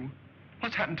say, Hugh,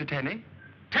 what's happened to Tenny?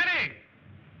 Tenny!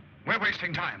 We're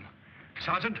wasting time.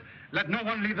 Sergeant, let no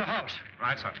one leave the house.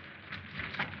 Right, sir.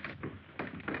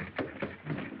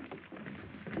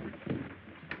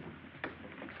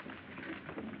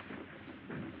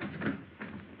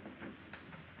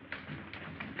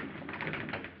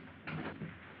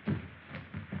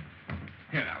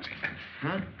 Here, Algy.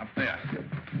 Huh? Up there.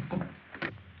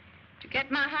 Did you get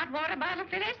my hot water bottle,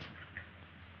 Phyllis?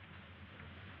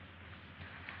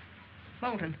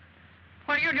 Bolton,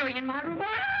 what are you doing in my room?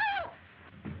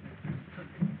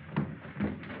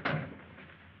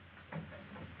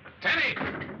 Tenny!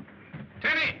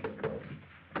 Tenny!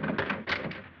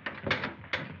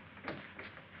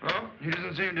 Oh, he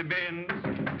doesn't seem to be In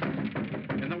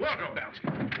the wardrobe, Algy.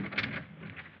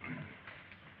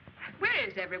 Where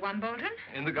is everyone, Bolton?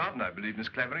 In the garden, I believe, Miss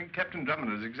Clavering. Captain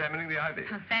Drummond is examining the ivy.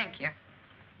 Oh, thank you.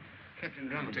 Captain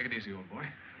Drummond, take it easy, old boy.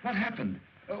 What happened?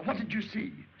 What did you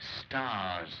see?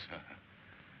 Stars, sir.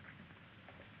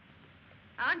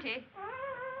 Auntie.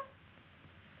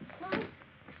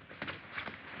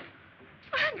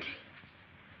 Auntie.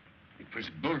 It was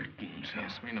Bolton, sir.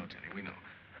 Yes, we know, Tenny, we know.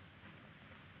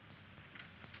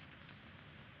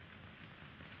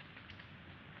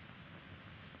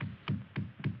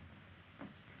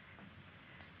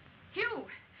 Hugh!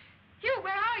 Hugh,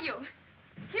 where are you?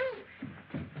 Hugh!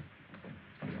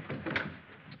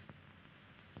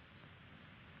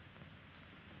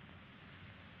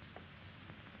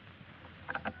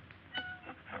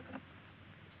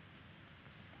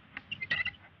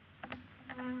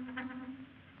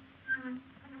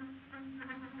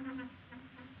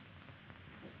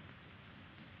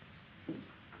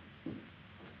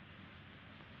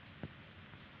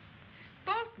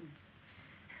 Bolton!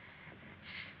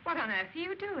 What on earth are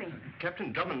you doing?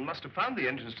 Captain Drummond must have found the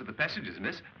entrance to the passages,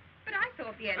 miss. But I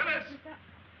thought the entrance was that...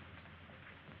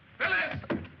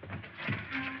 Phyllis!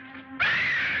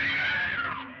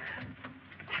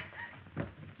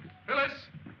 Phyllis!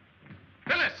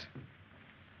 Phyllis!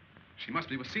 She must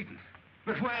be with Seaton.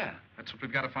 But where? That's what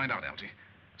we've got to find out, Algy.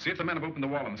 See if the men have opened the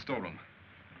wall in the storeroom.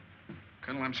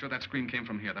 Colonel, I'm sure that scream came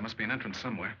from here. There must be an entrance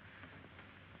somewhere.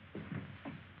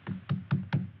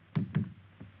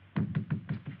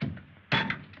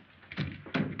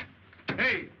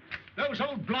 Hey, those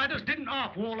old blighters didn't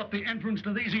half-wall up the entrance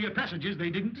to these here passages, they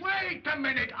didn't. Wait a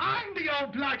minute. I'm the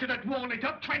old blighter that walled it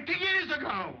up 20 years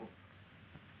ago.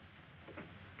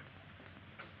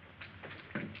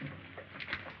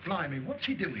 Blimey, what's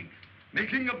he doing?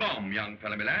 Making a bomb, young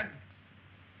fellow, my lad.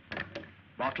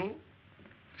 Bottle,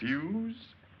 fuse,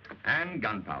 and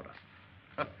gunpowder.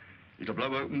 It'll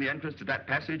blow open the entrance to that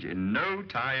passage in no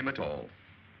time at all.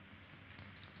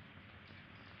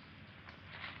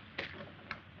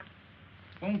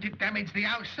 Won't it damage the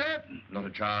house, sir? Not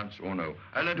a chance, or no.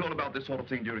 I learned all about this sort of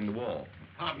thing during the war.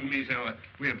 Pardon me, sir.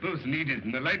 We're both needed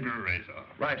in the library, sir.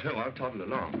 Right-ho, I'll toddle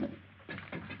along.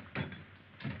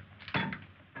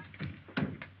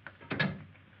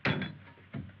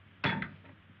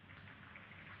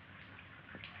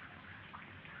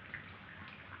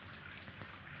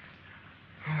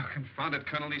 Oh, confound it,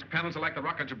 Colonel. These panels are like the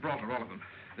Rock of Gibraltar, all of them.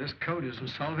 This code isn't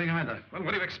solving either. Well,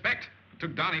 what do you expect? It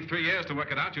took Donnie 3 years to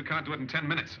work it out. You can't do it in 10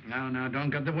 minutes. Now, don't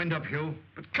get the wind up, Hugh.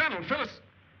 But, Colonel, Phyllis...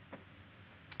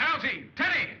 Algy!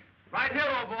 Tenny! Right here,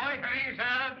 old boy. Hey,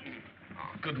 sir.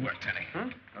 Oh, good work, Tenny. Huh?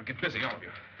 Now, get busy, all of you.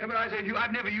 Yeah, but I say, Hugh,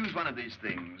 I've never used one of these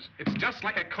things. It's just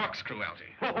like a corkscrew,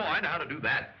 Algy. Oh, I know how to do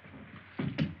that.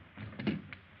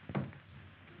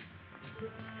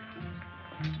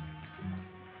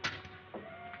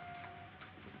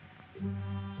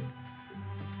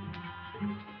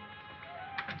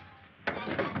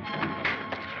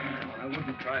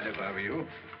 if I were you.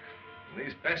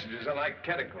 These passages are like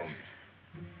catacombs.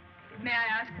 May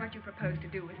I ask what you propose to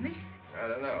do with me? I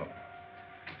don't know.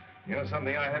 You know,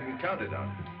 something I hadn't counted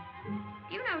on.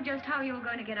 Do you know just how you're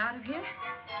going to get out of here?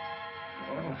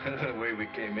 Oh, the way we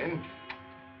came in.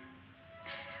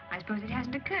 I suppose it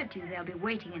hasn't occurred to you they'll be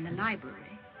waiting in the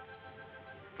library.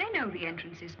 They know the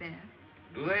entrance is there.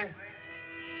 Do they?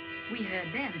 We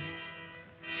heard them.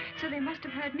 So they must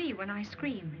have heard me when I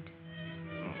screamed.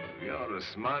 Oh, you're a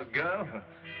smart girl.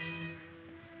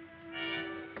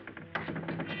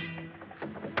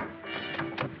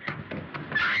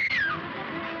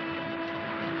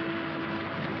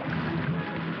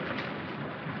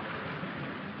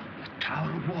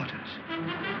 Tower of Waters.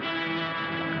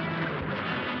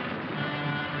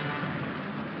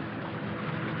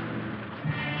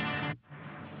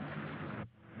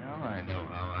 Now I know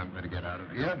how I'm going to get out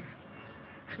of here.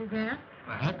 Through there?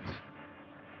 Perhaps.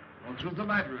 Or through the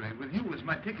library with you as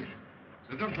my ticket.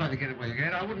 So don't try to get away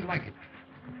again. I wouldn't like it.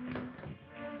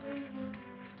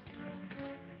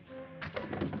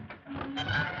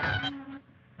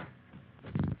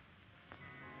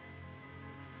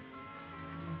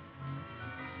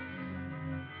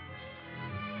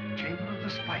 Chamber of the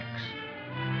Spikes.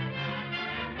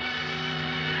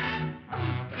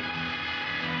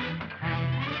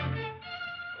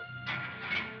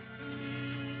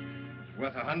 It's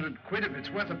worth £100 if it's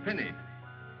worth a penny.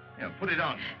 Yeah, put it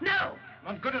on. No!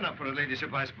 Not good enough for a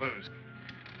ladyship, I suppose.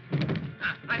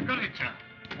 I've got it, sir.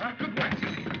 Huh? Good work.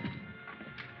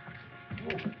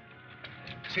 Oh.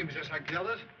 Seems just like the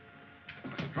others.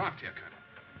 There's a draft here,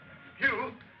 Colonel.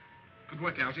 You? Good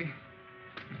work, Alty.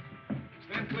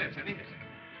 Stand clear, Tenny.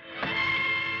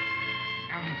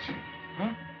 Alice.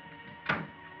 Huh?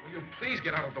 Will you please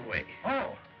get out of the way?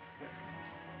 Oh.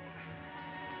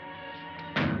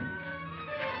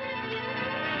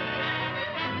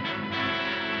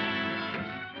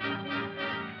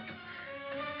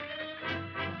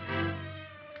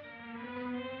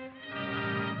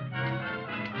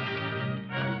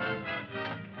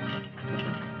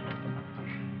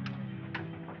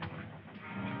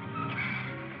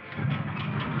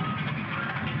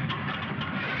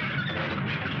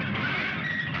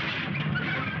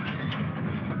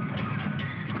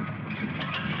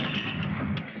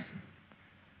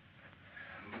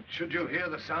 Should you hear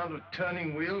the sound of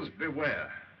turning wheels, beware.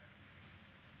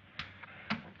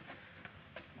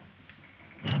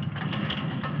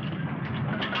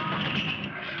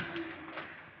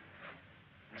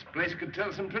 This place could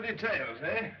tell some pretty tales,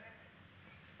 eh?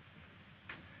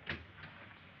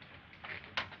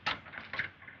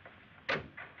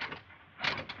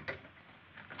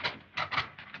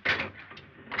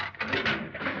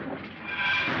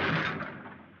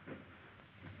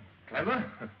 Clever?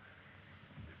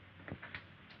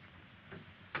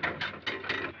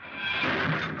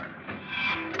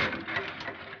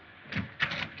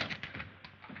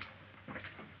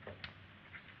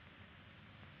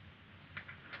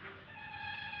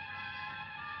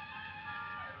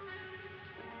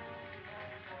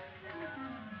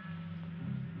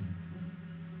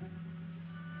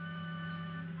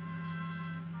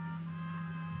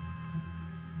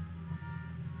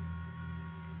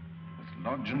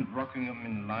 Lodge and Rockingham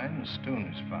in line, a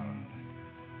stone is found.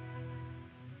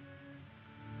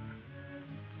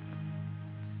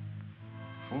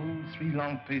 Full 3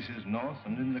 long paces north,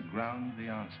 and in the ground the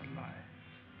answer lies.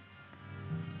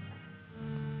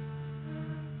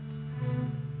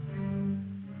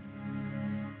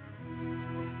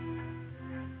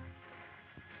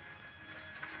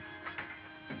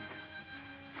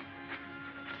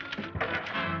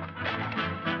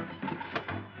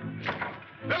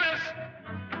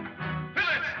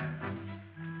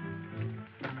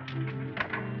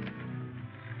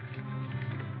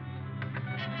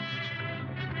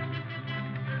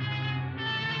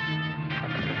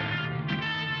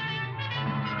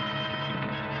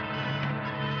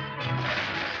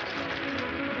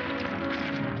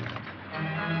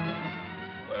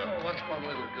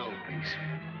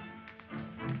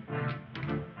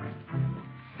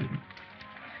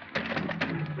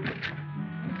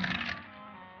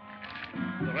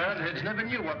 The Roundheads never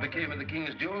knew what became of the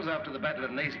King's jewels after the Battle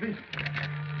of Naseby.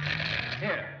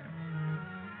 Here.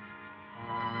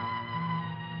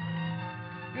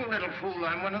 You little fool,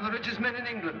 I'm one of the richest men in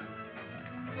England.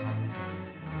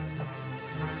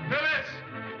 Phyllis!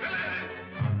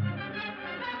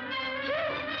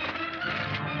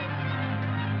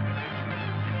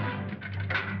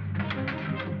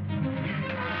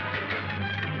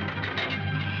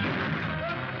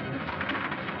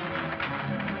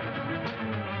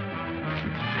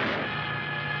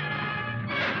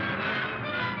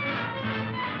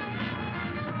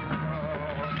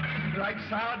 like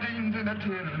sardines in a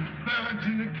tin. Birds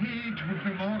in a cage would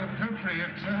be more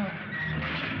appropriate, sir.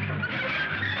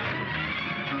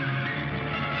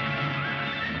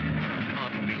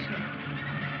 Pardon me, sir,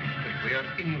 but we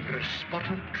are in for a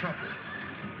spot of trouble.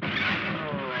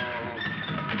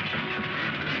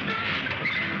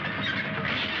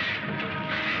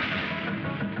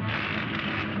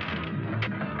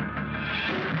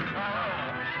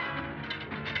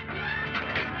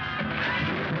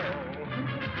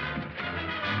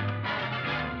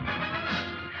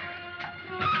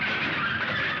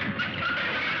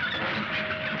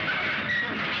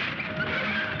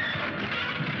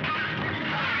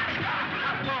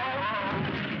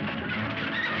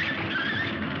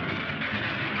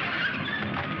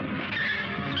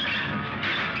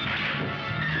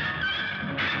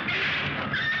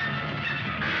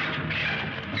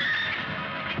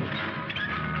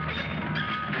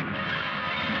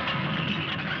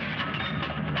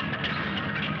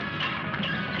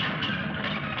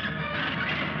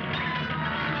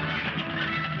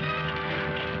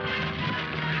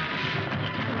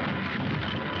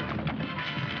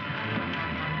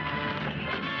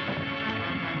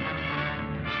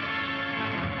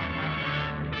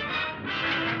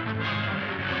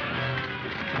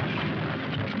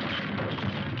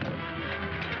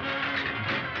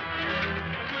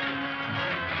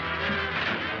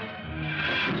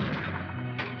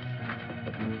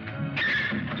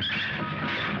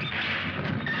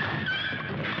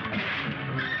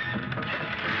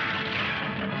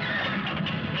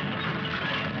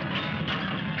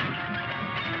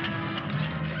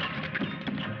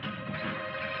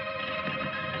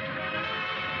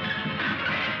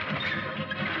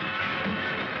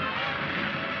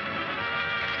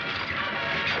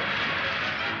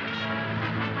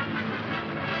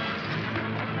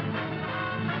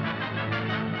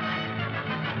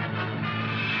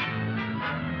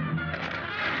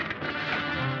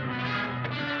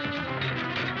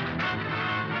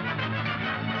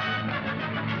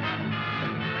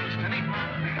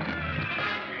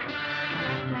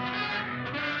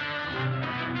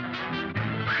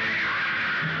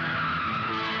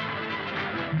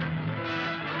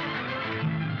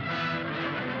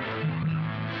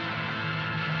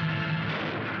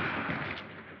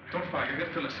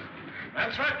 Phyllis.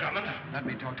 That's right, Drummond. Let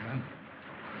me talk to him.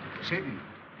 Seaton,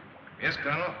 Yes,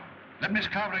 Colonel. let Miss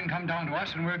Clavering come down to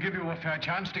us and we'll give you a fair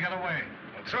chance to get away.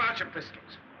 Well, throw out your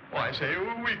pistols. Why, say,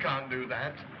 we can't do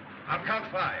that. I'll count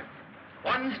 5.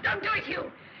 1, Don't do it, Hugh.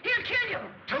 He'll kill you.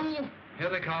 2. Here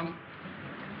they come.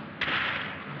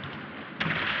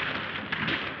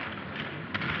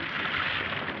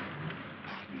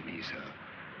 Pardon me, sir.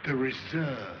 The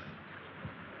reserve.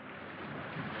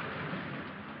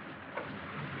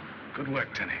 Good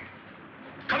work, Tenny.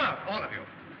 Come out, all of you.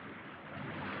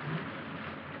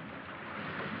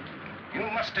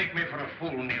 You must take me for a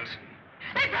fool, Nielsen.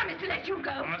 I promise to let you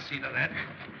go. I'll see to that.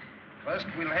 First,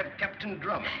 we'll have Captain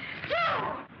Drummond.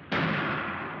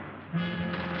 Hugh!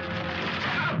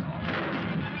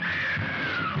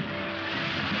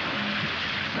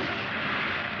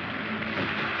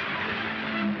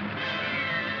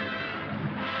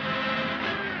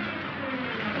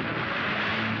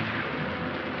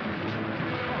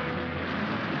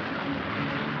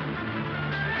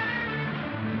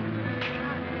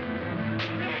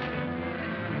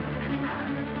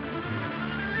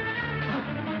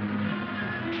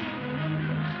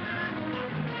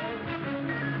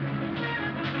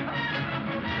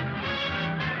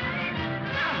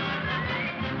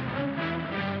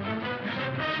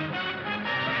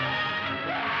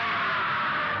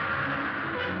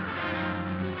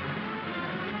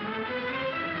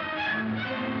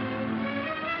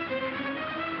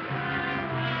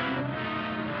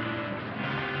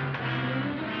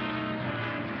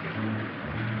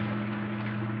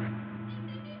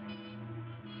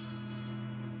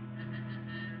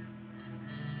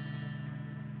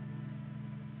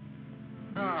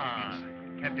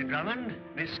 Captain Drummond,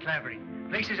 Miss Clavering.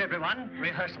 Places, everyone.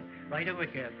 Rehearsal. Right over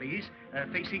here, please.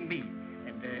 Facing me.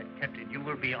 And, Captain, you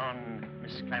will be on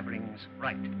Miss Clavering's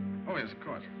right. Oh, yes, of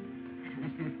course.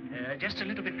 Just a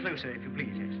little bit closer, if you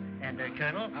please, yes. And,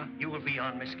 Colonel, you will be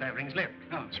on Miss Clavering's left.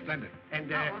 Oh, splendid. And,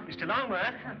 Mr.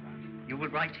 Longworth, you will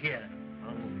right here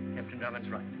on Captain Drummond's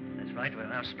right. That's right. Well,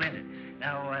 now, splendid.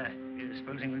 Now,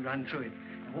 supposing we run through it.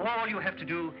 All you have to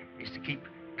do is to keep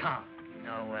calm.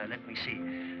 Now, let me see.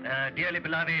 Dearly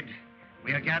beloved,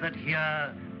 we are gathered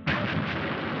here...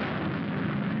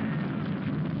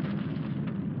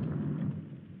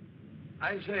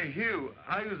 I say, Hugh,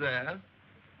 are you there?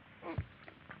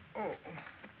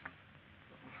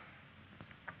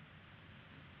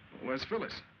 Where's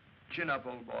Phyllis? Chin up,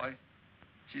 old boy.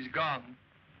 She's gone.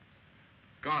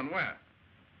 Gone where?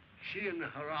 She and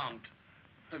her aunt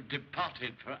have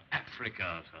departed for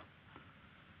Africa, sir.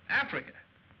 Africa.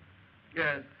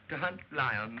 Yes, to hunt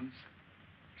lions.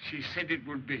 She said it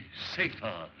would be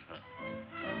safer, sir.